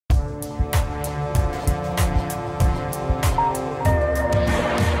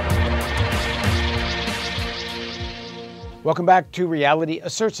Welcome back to Reality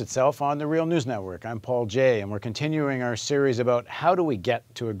Asserts Itself on the Real News Network. I'm Paul Jay, and we're continuing our series about how do we get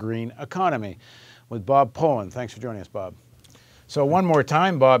to a green economy with Bob Pollin. Thanks for joining us, Bob. So one more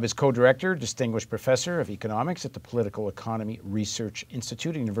time, Bob is co-director, distinguished professor of economics at the Political Economy Research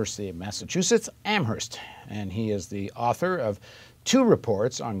Institute, University of Massachusetts, Amherst. And he is the author of two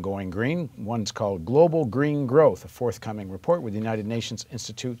reports on going green. One's called Global Green Growth, a forthcoming report with the United Nations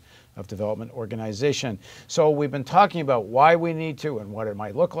Institute of Development Organization. So we've been talking about why we need to and what it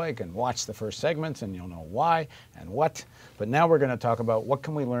might look like, and watch the first segment and you'll know why and what. But now we're going to talk about what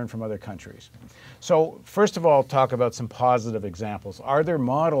can we learn from other countries. So first of all, talk about some positive examples. Are there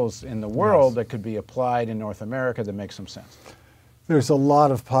models in the world that could be applied in North America that make some sense? There's a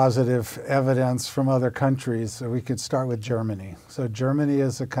lot of positive evidence from other countries. So we could start with Germany. So Germany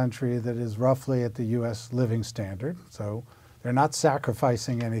is a country that is roughly at the U.S. living standard. So they're not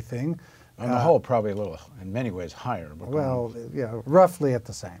sacrificing anything. On the whole, probably a little, in many ways, higher. But well, yeah, roughly at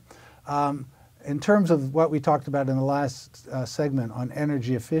the same. In terms of what we talked about in the last segment on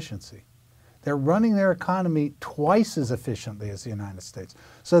energy efficiency, they're running their economy twice as efficiently as the United States.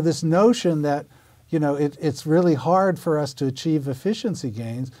 So this notion that it's really hard for us to achieve efficiency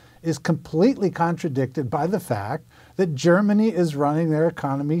gains is completely contradicted by the fact that Germany is running their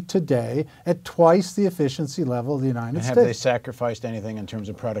economy today at twice the efficiency level of the United States. Have they sacrificed anything in terms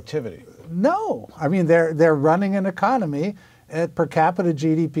of productivity? No. I mean, they're running an economy at per capita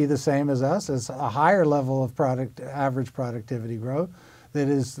GDP the same as us, as a higher level of average productivity growth that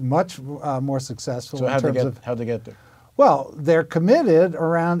is much more successful. So how'd they get there? Well, they're committed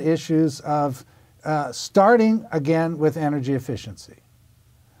around issues of starting again with energy efficiency.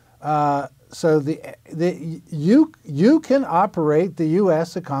 So you can operate the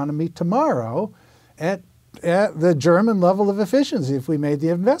U.S. economy tomorrow at the German level of efficiency if we made the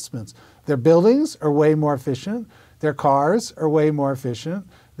investments. Their buildings are way more efficient. Their cars are way more efficient.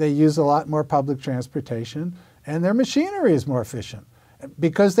 They use a lot more public transportation, and their machinery is more efficient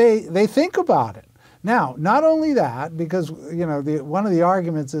because they think about it. Now, not only that, because one of the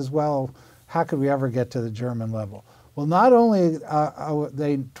arguments is, well, how could we ever get to the German level? Well, not only are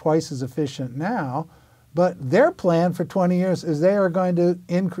they twice as efficient now, but their plan for 20 years is they're going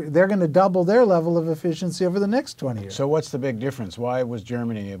to double their level of efficiency over the next 20 years. So what's the big difference? Why was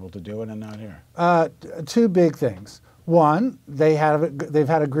Germany able to do it and not here? Two big things. One, they've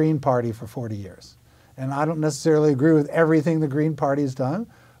had a Green Party for 40 years. And I don't necessarily agree with everything the Green Party's done,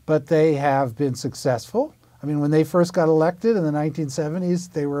 but they have been successful. I mean, when they first got elected in the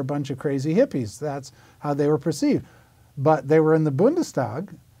 1970s, they were a bunch of crazy hippies. That's how they were perceived. But they were in the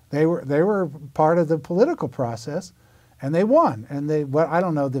Bundestag. They were part of the political process, and they won. And I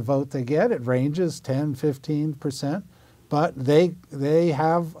don't know the vote they get. It ranges 10, 15%, but they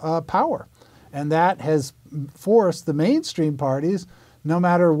have power. And that has forced the mainstream parties, no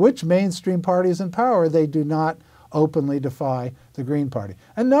matter which mainstream party is in power, they do not openly defy the Green Party.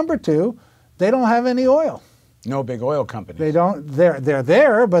 And number two, they don't have any oil. No big oil companies. They don't. They're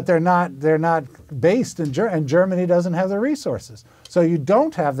there, but they're not based in Germany, and Germany doesn't have the resources. So you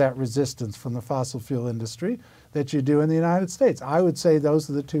don't have that resistance from the fossil fuel industry that you do in the United States. I would say those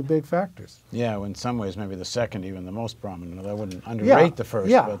are the two big factors. Yeah, in some ways maybe the second even the most prominent. I wouldn't underrate the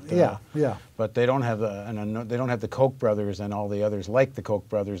first. But they don't have the Koch brothers and all the others like the Koch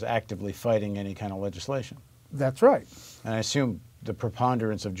brothers actively fighting any kind of legislation. That's right. And I assume the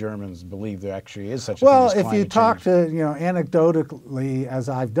preponderance of Germans believe there actually is such a thing as climate change. Well, if you talk to, anecdotally, as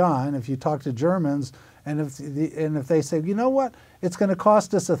I've done, if you talk to Germans, and if they say, you know what, it's going to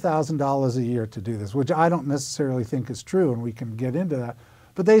cost us $1,000 a year to do this, which I don't necessarily think is true, and we can get into that.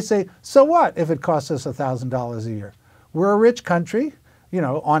 But they say, so what if it costs us $1,000 a year? We're a rich country,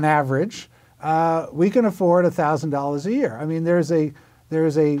 on average. We can afford $1,000 a year. I mean, there's a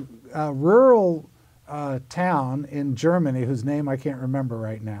rural town in Germany whose name I can't remember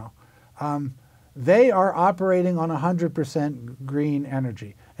right now. They are operating on 100% green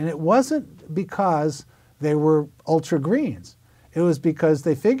energy. And it wasn't because they were ultra greens. It was because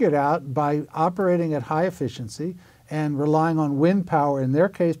they figured out by operating at high efficiency and relying on wind power, in their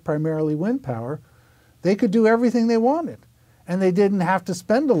case primarily wind power, they could do everything they wanted. And they didn't have to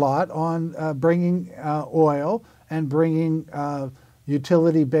spend a lot on bringing oil and bringing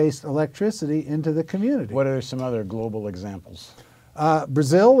utility-based electricity into the community. What are some other global examples?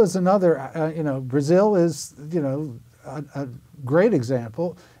 Brazil is another. Brazil is a great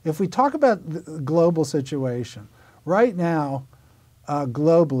example. If we talk about the global situation, right now,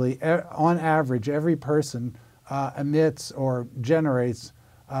 globally, on average, every person emits or generates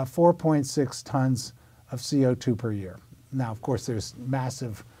 4.6 tons of CO2 per year. Now, of course, there's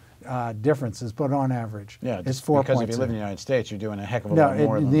massive differences, but on average, Yeah, it's 4.6. because if you live in the United States, you're doing a heck of a No, lot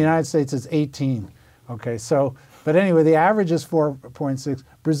more in than the United States it's 18. Okay, so, but anyway, the average is 4.6.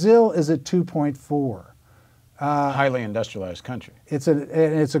 Brazil is at 2.4. highly industrialized country. It's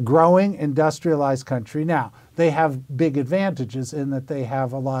a growing industrialized country. Now, they have big advantages in that they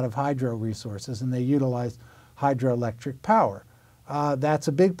have a lot of hydro resources and they utilize hydroelectric power. That's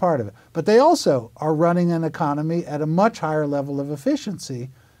a big part of it. But they also are running an economy at a much higher level of efficiency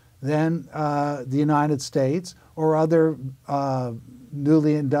than the United States or other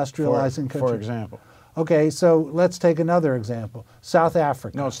newly industrializing countries. For example. Okay, so let's take another example. South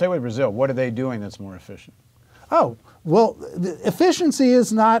Africa. No, stay with Brazil. What are they doing that's more efficient? Oh, well, the efficiency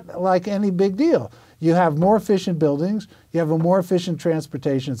is not like any big deal. You have more efficient buildings, you have a more efficient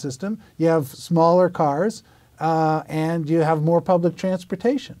transportation system, you have smaller cars, and you have more public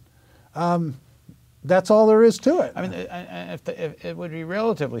transportation. That's all there is to it. I mean, it would be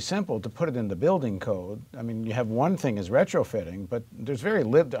relatively simple to put it in the building code. I mean, you have one thing is retrofitting, but there's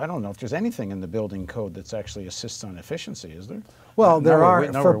I don't know if there's anything in the building code that's actually assists on efficiency, is there? Well, there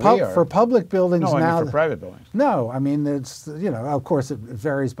are for public buildings now. No, I mean for private buildings. No, I mean it's of course it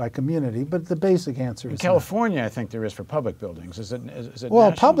varies by community, but the basic answer is in California. I think there is for public buildings. Is it?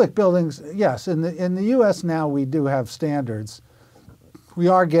 Well, national? Public buildings, yes. In the U.S. now we do have standards. We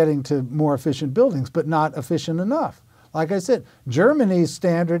are getting to more efficient buildings, but not efficient enough. Like I said, Germany's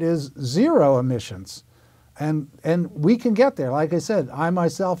standard is 0 emissions. And we can get there. Like I said, I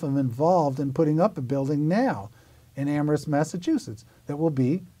myself am involved in putting up a building now in Amherst, Massachusetts that will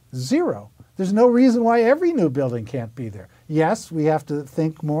be 0. There's no reason why every new building can't be there. Yes, we have to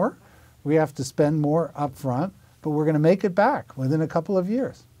think more. We have to spend more up front, but we're going to make it back within a couple of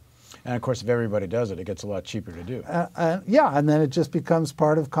years. And of course, if everybody does it, it gets a lot cheaper to do. Yeah, and then it just becomes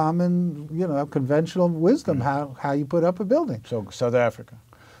part of common, conventional wisdom how you put up a building. So South Africa.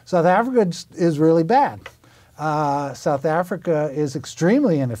 South Africa is really bad. South Africa is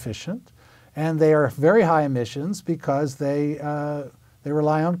extremely inefficient, and they are very high emissions because they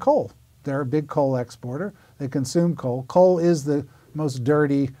rely on coal. They're a big coal exporter. They consume coal. Coal is the most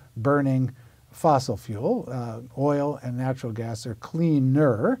dirty burning fossil fuel. Oil and natural gas are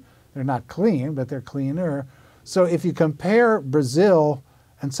cleaner. They're not clean, but they're cleaner. So if you compare Brazil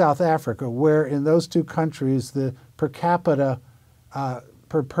and South Africa, where in those two countries the per capita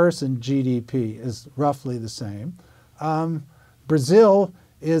per person GDP is roughly the same, Brazil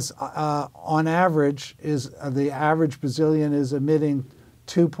is on average the average Brazilian is emitting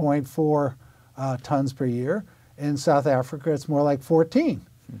 2.4 tons per year. In South Africa, it's more like 14.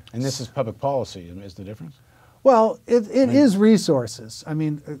 And this is public policy, is the difference? Well, it is resources. I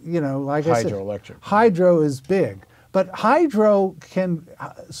mean, like I said, hydroelectric. Hydro is big. But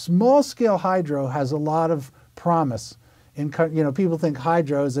small-scale hydro has a lot of promise. People think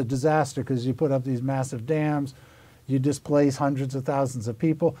hydro is a disaster because you put up these massive dams, you displace hundreds of thousands of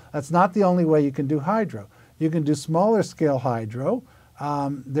people. That's not the only way you can do hydro. You can do smaller-scale hydro.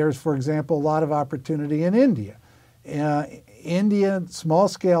 There's, for example, a lot of opportunity in India. India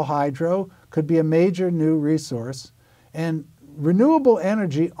small-scale hydro could be a major new resource, and renewable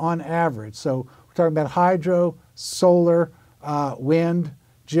energy on average, so we're talking about hydro, solar, wind,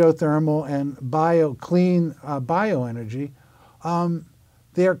 geothermal, and clean bioenergy,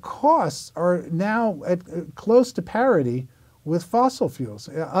 their costs are now at close to parity with fossil fuels.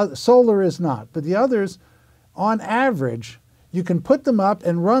 Solar is not, but the others, on average, you can put them up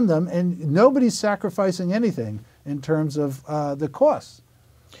and run them, and nobody's sacrificing anything in terms of the costs.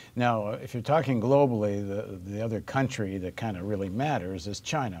 Now, if you're talking globally, the other country that kind of really matters is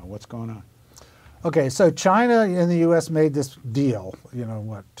China. What's going on? Okay, so China and the U.S. made this deal,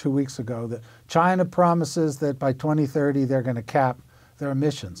 2 weeks ago, that China promises that by 2030 they're going to cap their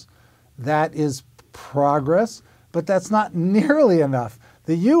emissions. That is progress, but that's not nearly enough.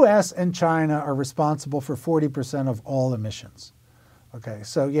 The U.S. and China are responsible for 40% of all emissions. Okay,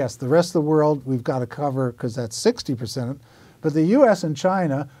 so yes, the rest of the world we've got to cover because that's 60%, but the U.S. and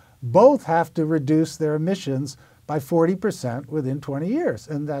China both have to reduce their emissions by 40% within 20 years.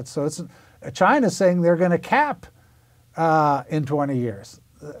 And China's saying they're going to cap in 20 years.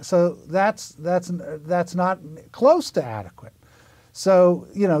 So that's not close to adequate. So,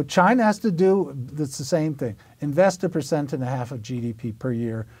 China has to do, it's the same thing, invest 1.5% of GDP per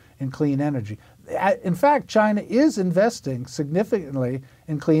year in clean energy. In fact, China is investing significantly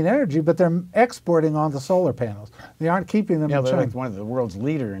in clean energy, but they're exporting on the solar panels. They aren't keeping them in China. Yeah, they're like one of the world's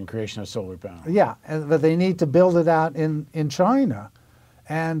leader in creation of solar panels. Yeah, but they need to build it out in China.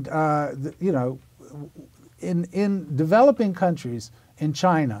 And, in developing countries, in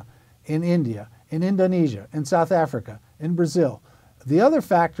China, in India, in Indonesia, in South Africa, in Brazil, The other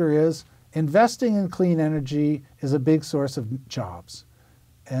factor is investing in clean energy is a big source of jobs.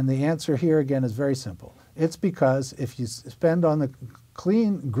 And the answer here again is very simple. It's because if you spend on the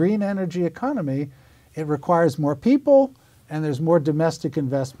green energy economy, it requires more people and there's more domestic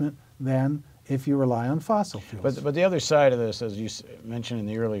investment than if you rely on fossil fuels. But the other side of this, as you mentioned in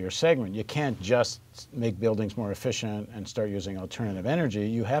the earlier segment, you can't just make buildings more efficient and start using alternative energy.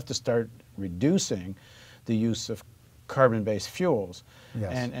 You have to start reducing the use of carbon-based fuels.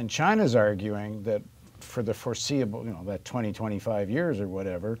 Yes. And China's arguing that for the foreseeable, that 20, 25 years or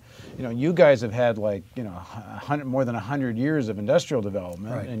whatever, you guys have had like, more than 100 years of industrial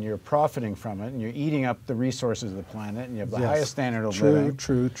development, right, and you're profiting from it, and you're eating up the resources of the planet, and you have the yes, highest standard of true, living.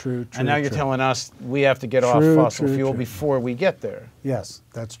 True. And now you're telling us we have to get off fossil fuel before we get there. Yes,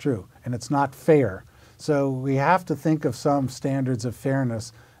 that's true. And it's not fair. So we have to think of some standards of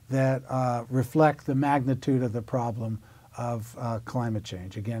fairness that reflect the magnitude of the problem of climate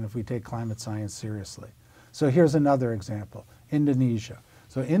change. Again, if we take climate science seriously. So here's another example, Indonesia.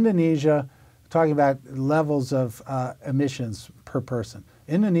 So Indonesia, talking about levels of emissions per person.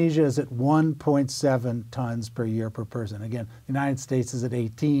 Indonesia is at 1.7 tons per year per person. Again, the United States is at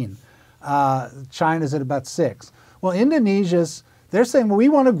 18. China's at about 6. Well, they're saying, well, we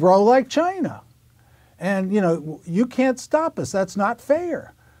want to grow like China. And, you can't stop us. That's not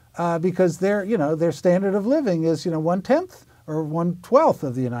fair. Because their standard of living is 1/10 or 1/12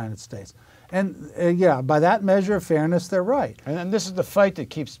 of the United States, and by that measure of fairness, they're right. And this is the fight that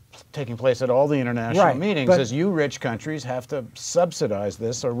keeps taking place at all the international meetings. Is you rich countries have to subsidize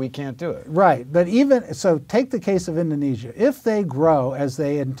this, or we can't do it. Right, but even so, take the case of Indonesia. If they grow as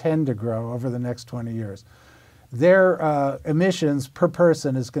they intend to grow over the next 20 years, their emissions per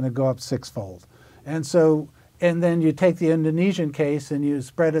person is going to go up 6-fold, and then you take the Indonesian case and you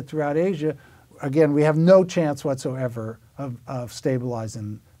spread it throughout Asia, again, we have no chance whatsoever of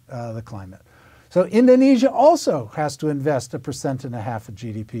stabilizing the climate. So Indonesia also has to invest 1.5% of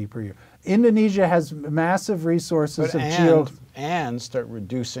GDP per year. Indonesia has massive resources and start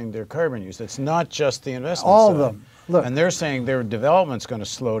reducing their carbon use. It's not just the investment all side. of them. Look, and they're saying their development's going to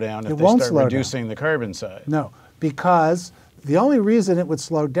slow down if they start reducing the carbon side. No, because the only reason it would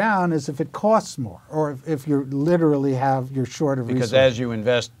slow down is if it costs more, or if you literally you're short of resources. Because as you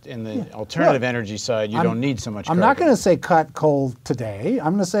invest in the alternative energy side, you don't need so much carbon. I'm not going to say cut coal today.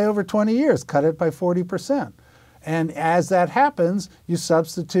 I'm going to say over 20 years, cut it by 40%. And as that happens, you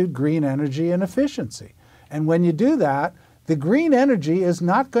substitute green energy and efficiency. And when you do that, the green energy is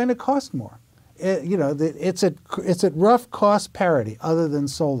not going to cost more. It's at rough cost parity other than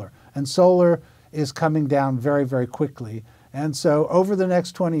solar. And solar is coming down very, very quickly. And so over the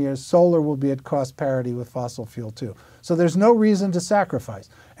next 20 years, solar will be at cost parity with fossil fuel too. So there's no reason to sacrifice.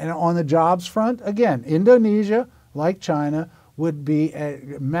 And on the jobs front, again, Indonesia, like China, would be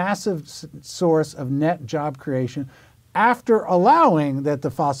a massive source of net job creation after allowing that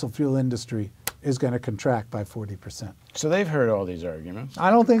the fossil fuel industry is going to contract by 40%. So they've heard all these arguments.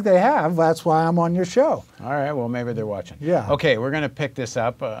 I don't think they have. That's why I'm on your show. All right, well, maybe they're watching. Yeah. Okay, we're going to pick this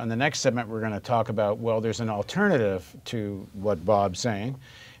up. On the next segment, we're going to talk about, well, there's an alternative to what Bob's saying,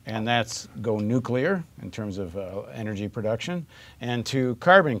 and that's go nuclear in terms of energy production, and to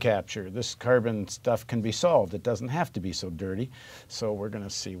carbon capture. This carbon stuff can be solved. It doesn't have to be so dirty. So we're going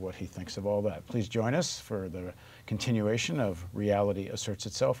to see what he thinks of all that. Please join us for the continuation of Reality Asserts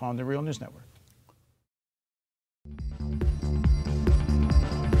Itself on the Real News Network.